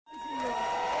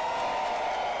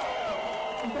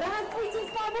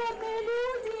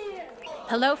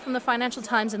Hello from the Financial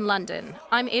Times in London.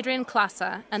 I'm Adrian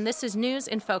Klasa, and this is News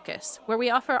in Focus, where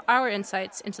we offer our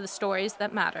insights into the stories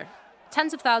that matter.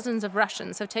 Tens of thousands of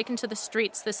Russians have taken to the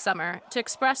streets this summer to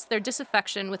express their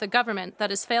disaffection with a government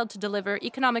that has failed to deliver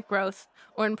economic growth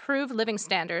or improve living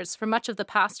standards for much of the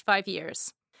past 5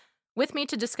 years. With me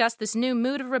to discuss this new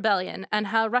mood of rebellion and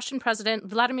how Russian President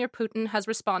Vladimir Putin has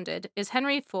responded is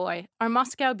Henry Foy, our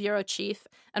Moscow bureau chief,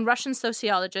 and Russian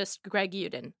sociologist Greg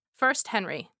Yudin. First,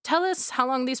 Henry, tell us how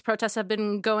long these protests have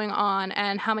been going on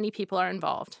and how many people are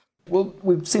involved. Well,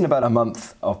 we've seen about a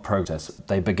month of protests.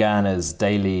 They began as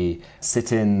daily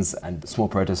sit-ins and small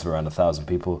protests of around 1,000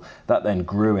 people. That then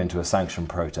grew into a sanctioned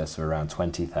protest of around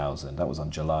 20,000. That was on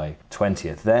July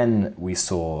 20th. Then we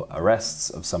saw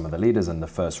arrests of some of the leaders and the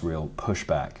first real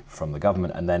pushback from the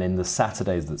government. And then in the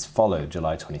Saturdays that's followed,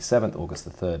 July 27th, August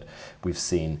the 3rd, we've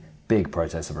seen big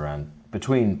protests of around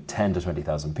between 10 to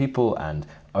 20,000 people and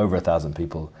over 1,000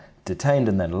 people detained.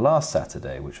 And then last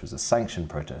Saturday, which was a sanctioned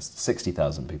protest,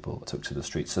 60,000 people took to the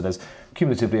streets. So there's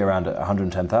cumulatively around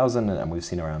 110,000, and we've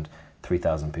seen around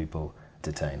 3,000 people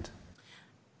detained.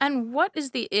 And what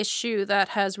is the issue that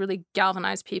has really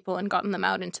galvanized people and gotten them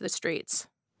out into the streets?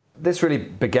 This really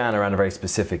began around a very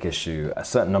specific issue. A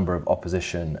certain number of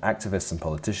opposition activists and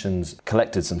politicians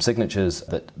collected some signatures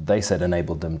that they said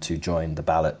enabled them to join the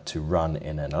ballot to run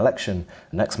in an election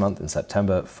next month in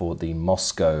September for the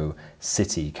Moscow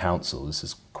City Council. This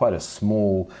is quite a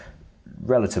small,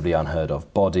 relatively unheard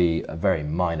of body, a very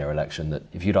minor election that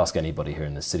if you'd ask anybody here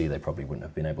in the city, they probably wouldn't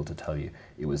have been able to tell you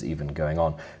it was even going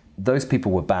on. Those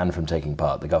people were banned from taking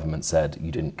part. The government said you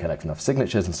didn't collect enough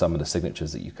signatures, and some of the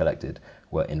signatures that you collected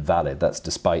were invalid. That's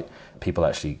despite people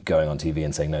actually going on TV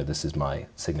and saying, no, this is my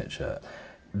signature.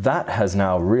 That has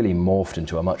now really morphed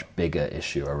into a much bigger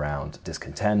issue around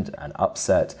discontent and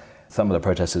upset. Some of the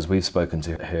protesters we've spoken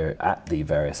to here at the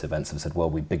various events have said, well,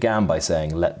 we began by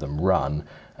saying let them run,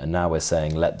 and now we're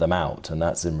saying let them out. And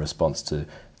that's in response to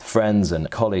friends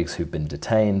and colleagues who've been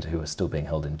detained, who are still being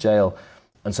held in jail.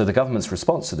 And so the government's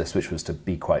response to this, which was to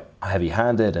be quite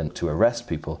heavy-handed and to arrest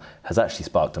people, has actually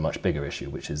sparked a much bigger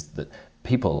issue, which is that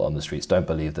people on the streets don't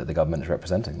believe that the government is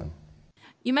representing them.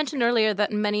 You mentioned earlier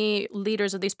that many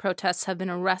leaders of these protests have been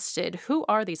arrested. Who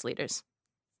are these leaders?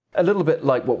 A little bit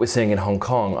like what we're seeing in Hong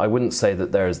Kong. I wouldn't say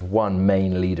that there is one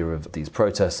main leader of these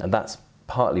protests, and that's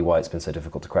partly why it's been so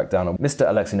difficult to crack down on. Mr.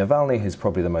 Alexei Navalny, who's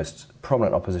probably the most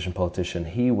prominent opposition politician,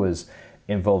 he was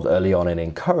involved early on in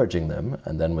encouraging them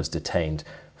and then was detained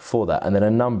for that. And then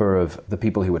a number of the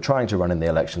people who were trying to run in the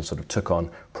election sort of took on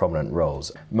prominent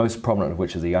roles. Most prominent of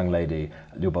which is a young lady,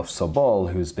 Lyubov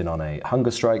Sobol, who's been on a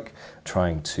hunger strike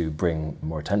trying to bring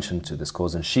more attention to this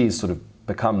cause. And she's sort of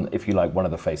become, if you like, one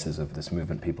of the faces of this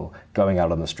movement, people going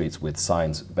out on the streets with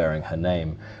signs bearing her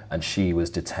name. And she was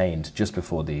detained just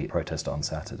before the protest on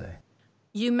Saturday.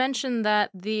 You mentioned that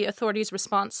the authorities'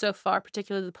 response so far,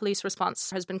 particularly the police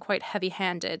response, has been quite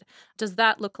heavy-handed. Does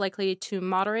that look likely to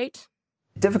moderate?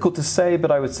 Difficult to say, but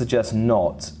I would suggest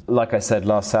not. Like I said,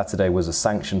 last Saturday was a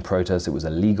sanctioned protest. It was a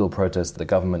legal protest. The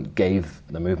government gave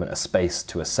the movement a space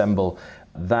to assemble.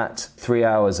 That 3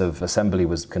 hours of assembly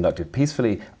was conducted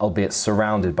peacefully, albeit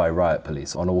surrounded by riot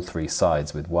police on all three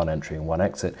sides with one entry and one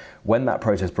exit. When that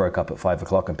protest broke up at 5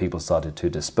 o'clock and people started to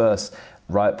disperse,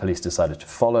 riot police decided to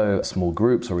follow small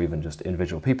groups or even just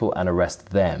individual people and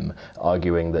arrest them,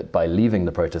 arguing that by leaving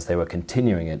the protest they were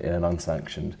continuing it in an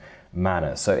unsanctioned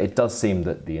manner. So it does seem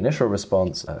that the initial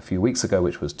response a few weeks ago,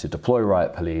 which was to deploy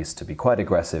riot police, to be quite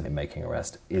aggressive in making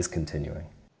arrests, is continuing.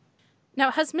 Now,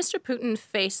 has Mr. Putin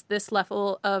faced this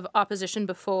level of opposition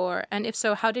before? And if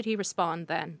so, how did he respond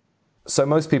then? So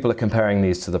most people are comparing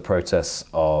these to the protests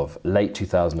of late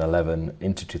 2011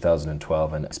 into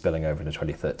 2012 and spilling over into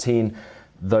 2013.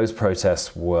 Those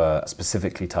protests were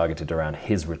specifically targeted around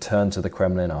his return to the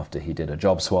Kremlin after he did a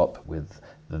job swap with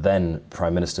the then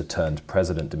Prime Minister turned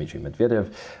President Dmitry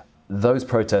Medvedev. Those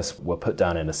protests were put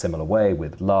down in a similar way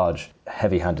with large,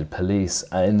 heavy-handed police,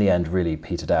 and in the end really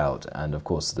petered out. And of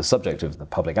course, the subject of the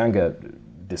public anger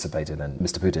dissipated, and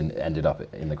Mr. Putin ended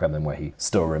up in the Kremlin where he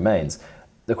still remains.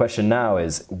 The question now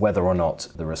is whether or not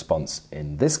the response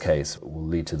in this case will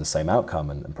lead to the same outcome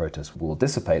and protests will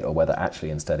dissipate, or whether actually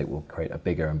instead it will create a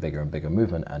bigger and bigger and bigger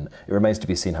movement. And it remains to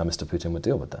be seen how Mr. Putin would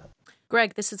deal with that.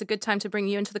 Greg, this is a good time to bring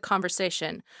you into the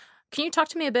conversation. Can you talk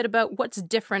to me a bit about what's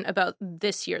different about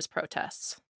this year's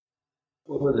protests?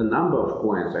 Well, there's a number of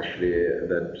points actually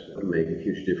that make a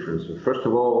huge difference. First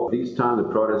of all, this time the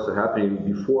protests are happening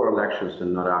before elections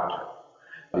and not after.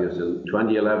 Because in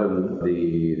 2011,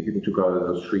 the people took out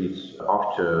on the streets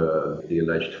after the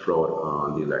alleged fraud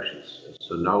on the elections.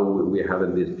 So now we're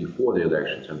having this before the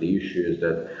elections, and the issue is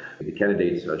that the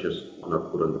candidates are just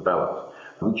not put on the ballot,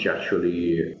 which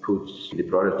actually puts the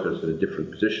protesters in a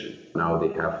different position. Now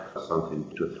they have something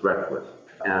to threat with.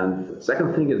 And the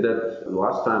second thing is that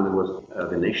last time it was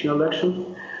the national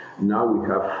election. Now we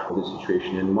have this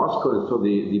situation in Moscow, and so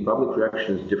the public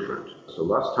reaction is different. So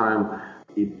last time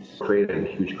it created a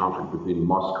huge conflict between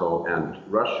Moscow and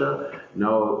Russia.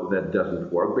 Now that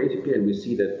doesn't work, basically, and we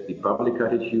see that the public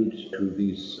attitude to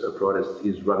these protests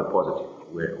is rather positive.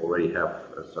 We already have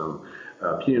some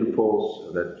opinion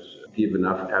polls that give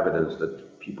enough evidence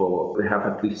that people have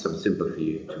at least some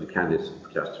sympathy to the candidates and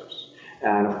protesters.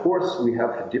 And of course, we have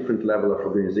a different level of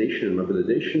organization and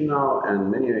mobilization now, and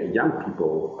many young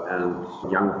people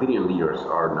and young opinion leaders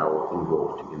are now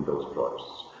involved in those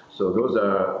protests. So those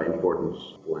are important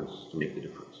points to make the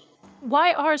difference.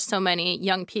 Why are so many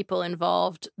young people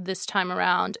involved this time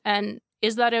around? And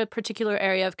is that a particular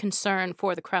area of concern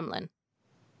for the Kremlin?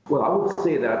 Well, I would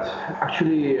say that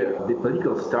actually the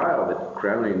political style that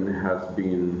Kremlin has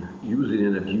been using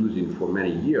and abusing for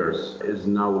many years is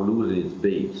now losing its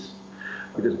base.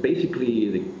 Because basically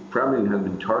the Kremlin has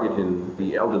been targeting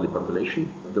the elderly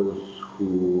population, those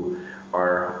who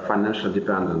are financially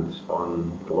dependent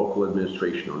on local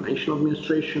administration or national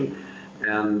administration,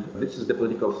 and this is the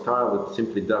political style that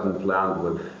simply doesn't land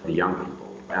with the young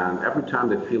people. And every time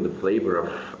they feel the flavor of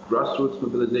grassroots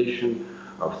mobilization,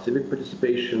 of civic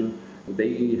participation,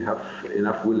 they have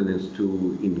enough willingness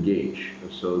to engage.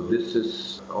 So this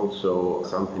is also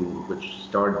something which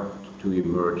started to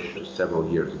emerge several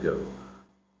years ago.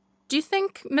 Do you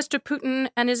think Mr. Putin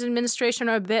and his administration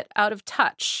are a bit out of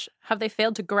touch? Have they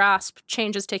failed to grasp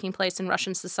changes taking place in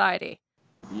Russian society?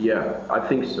 Yeah, I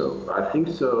think so. I think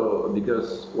so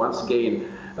because, once again,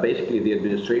 basically the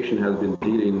administration has been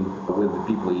dealing with the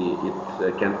people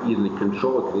it can easily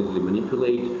control, it can easily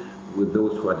manipulate, with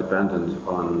those who are dependent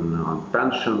on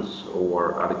pensions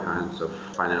or other kinds of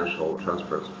financial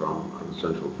transfers from the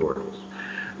central authorities.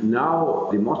 Now,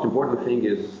 the most important thing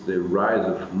is the rise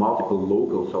of multiple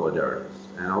local solidarities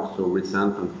and also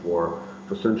resentment for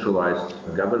centralized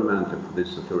government and for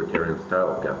this authoritarian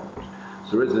style of government.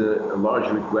 So there is a large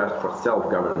request for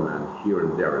self-government here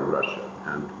and there in Russia,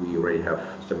 and we already have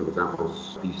several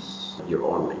examples this year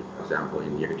only. For example,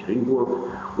 in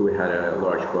Yekaterinburg, we had a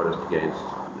large protest against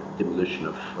demolition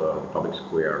of the public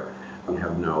square. We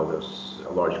have now those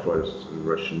large protests in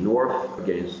the Russian north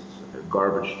against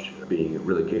garbage being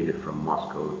relocated from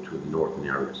Moscow to the northern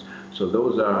areas. So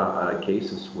those are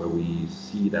cases where we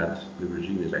see that the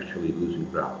regime is actually losing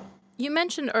ground. You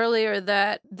mentioned earlier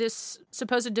that this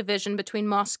supposed division between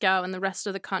Moscow and the rest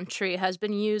of the country has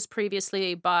been used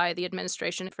previously by the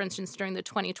administration, for instance, during the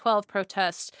 2012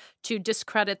 protests, to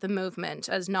discredit the movement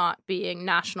as not being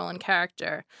national in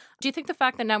character. Do you think the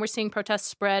fact that now we're seeing protests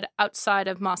spread outside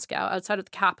of Moscow, outside of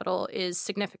the capital, is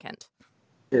significant?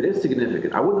 It is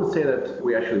significant. I wouldn't say that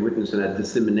we're actually witnessing a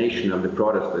dissemination of the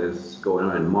protest that is going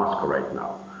on in Moscow right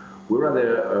now. We're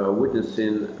rather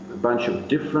witnessing a bunch of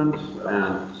different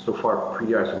and so far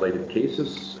pretty isolated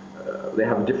cases. They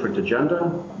have a different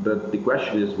agenda, but the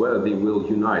question is whether they will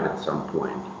unite at some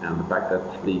point. And the fact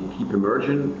that they keep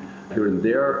emerging here and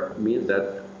there means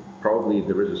that probably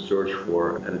there is a search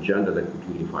for an agenda that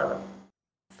could unify them.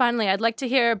 Finally, I'd like to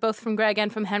hear both from Greg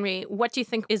and from Henry, what do you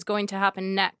think is going to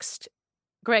happen next?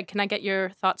 Greg, can I get your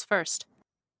thoughts first?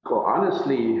 Well,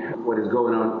 honestly, what is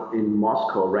going on in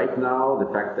Moscow right now,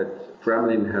 the fact that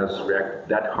Kremlin has reacted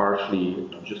that harshly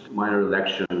to just a minor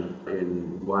election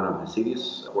in one of the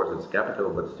cities, of course it's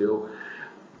capital, but still,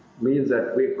 means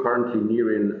that we're currently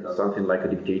nearing something like a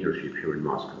dictatorship here in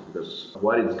Moscow. Because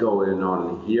what is going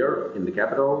on here in the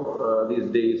capital these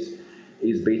days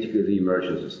is basically the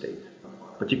emergency state,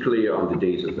 particularly on the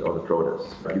days of the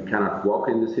protests. You cannot walk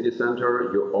in the city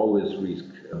center, you always risk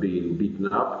being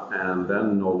beaten up, and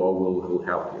then no law will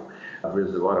help you. There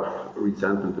is a lot of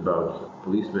resentment about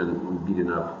policemen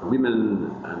beating up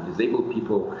women and disabled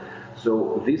people.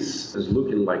 So this is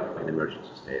looking like an emergency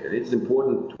state. And it's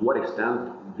important to what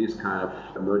extent this kind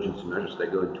of emergency measures are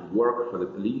going to work for the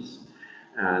police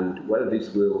and whether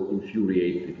this will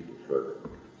infuriate the people further.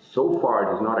 So far,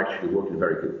 it is not actually working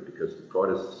very good because the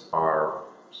protests are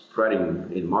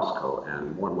spreading in Moscow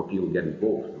and more and more people get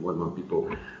involved, and more and more people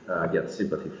get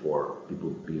sympathy for people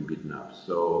being beaten up.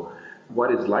 So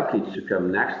what is likely to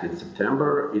come next in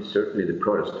September is certainly the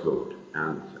protest vote.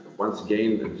 And once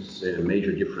again, there's a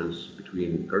major difference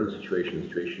between the current situation and the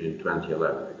situation in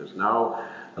 2011, because now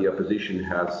the opposition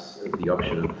has the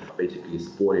option of basically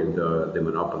spoiling the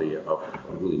monopoly of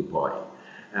the ruling party.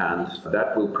 And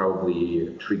that will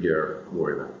probably trigger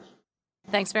more events.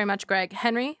 Thanks very much, Greg.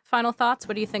 Henry, final thoughts?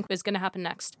 What do you think is going to happen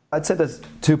next? I'd say there's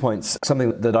 2 points.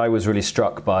 Something that I was really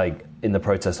struck by in the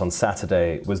protest on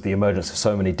Saturday was the emergence of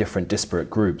so many different disparate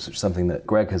groups, which is something that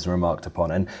Greg has remarked upon.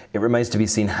 And it remains to be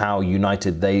seen how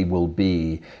united they will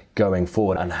be going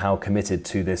forward and how committed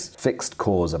to this fixed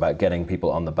cause about getting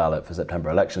people on the ballot for September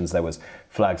elections. There was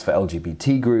flags for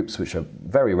LGBT groups, which are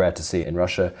very rare to see in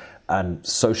Russia, and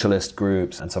socialist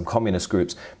groups and some communist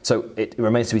groups. So it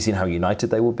remains to be seen how united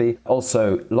they will be.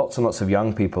 Also, lots and lots of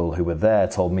young people who were there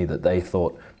told me that they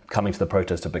thought coming to the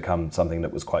protest had become something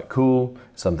that was quite cool,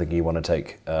 something you want to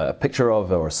take a picture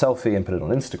of or a selfie and put it on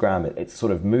Instagram. It's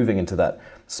sort of moving into that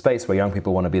space where young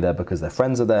people want to be there because their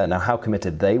friends are there. Now, how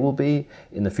committed they will be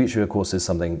in the future, of course, is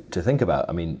something to think about.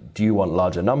 I mean, do you want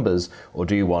larger numbers or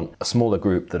do you want a smaller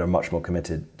group that are much more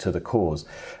committed to the cause?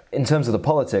 In terms of the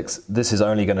politics, this is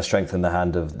only going to strengthen the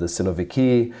hand of the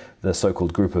Siloviki, the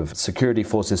so-called group of security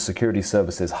forces, security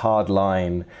services,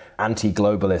 hardline,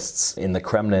 anti-globalists in the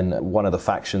Kremlin, one of the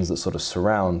factions that sort of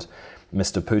surround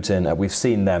Mr. Putin. We've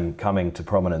seen them coming to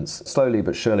prominence slowly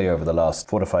but surely over the last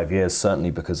 4 to 5 years,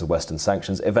 certainly because of Western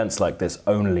sanctions. Events like this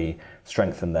only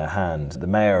strengthen their hand. The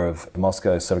mayor of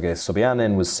Moscow, Sergei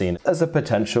Sobyanin, was seen as a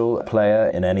potential player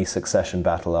in any succession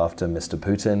battle after Mr.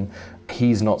 Putin.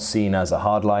 He's not seen as a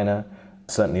hardliner,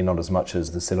 certainly not as much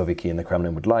as the Siloviki in the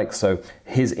Kremlin would like. So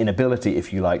his inability,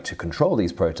 if you like, to control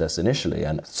these protests initially,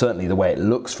 and certainly the way it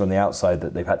looks from the outside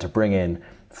that they've had to bring in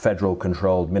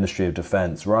federal-controlled Ministry of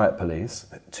Defense riot police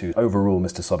to overrule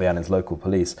Mr. Sobyanin's local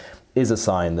police, is a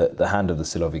sign that the hand of the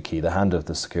Siloviki, the hand of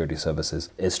the security services,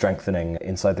 is strengthening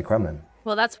inside the Kremlin.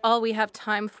 Well, that's all we have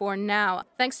time for now.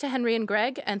 Thanks to Henry and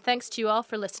Greg, and thanks to you all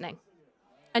for listening.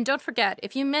 And don't forget,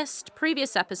 if you missed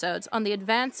previous episodes on the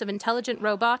advance of intelligent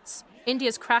robots,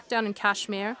 India's crackdown in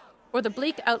Kashmir, or the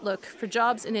bleak outlook for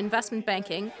jobs in investment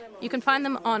banking, you can find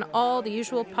them on all the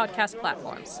usual podcast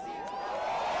platforms.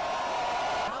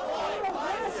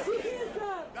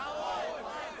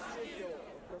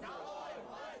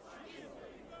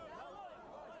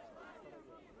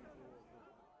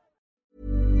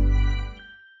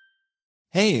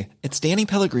 Hey, it's Danny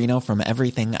Pellegrino from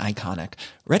Everything Iconic.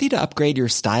 Ready to upgrade your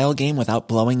style game without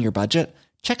blowing your budget?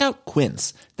 Check out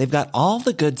Quince. They've got all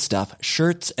the good stuff,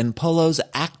 shirts and polos,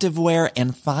 activewear,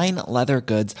 and fine leather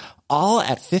goods, all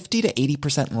at 50 to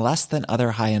 80% less than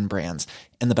other high-end brands.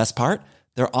 And the best part?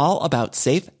 They're all about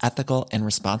safe, ethical, and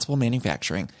responsible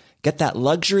manufacturing. Get that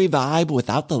luxury vibe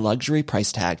without the luxury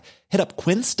price tag. Hit up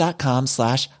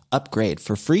quince.com/upgrade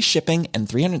for free shipping and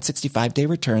 365-day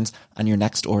returns on your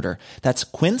next order. That's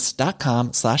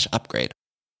quince.com/upgrade.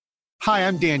 Hi,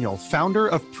 I'm Daniel, founder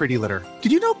of Pretty Litter.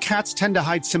 Did you know cats tend to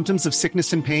hide symptoms of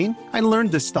sickness and pain? I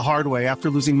learned this the hard way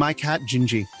after losing my cat,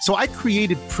 Gingy. So I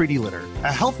created Pretty Litter,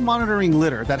 a health monitoring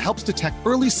litter that helps detect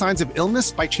early signs of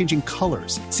illness by changing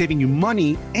colors, saving you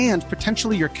money and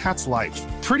potentially your cat's life.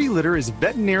 Pretty Litter is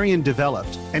veterinarian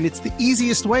developed, and it's the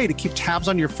easiest way to keep tabs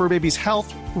on your fur baby's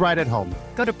health right at home.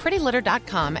 Go to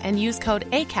prettylitter.com and use code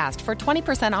ACAST for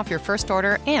 20% off your first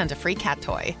order and a free cat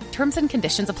toy. Terms and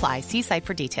conditions apply. See site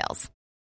for details.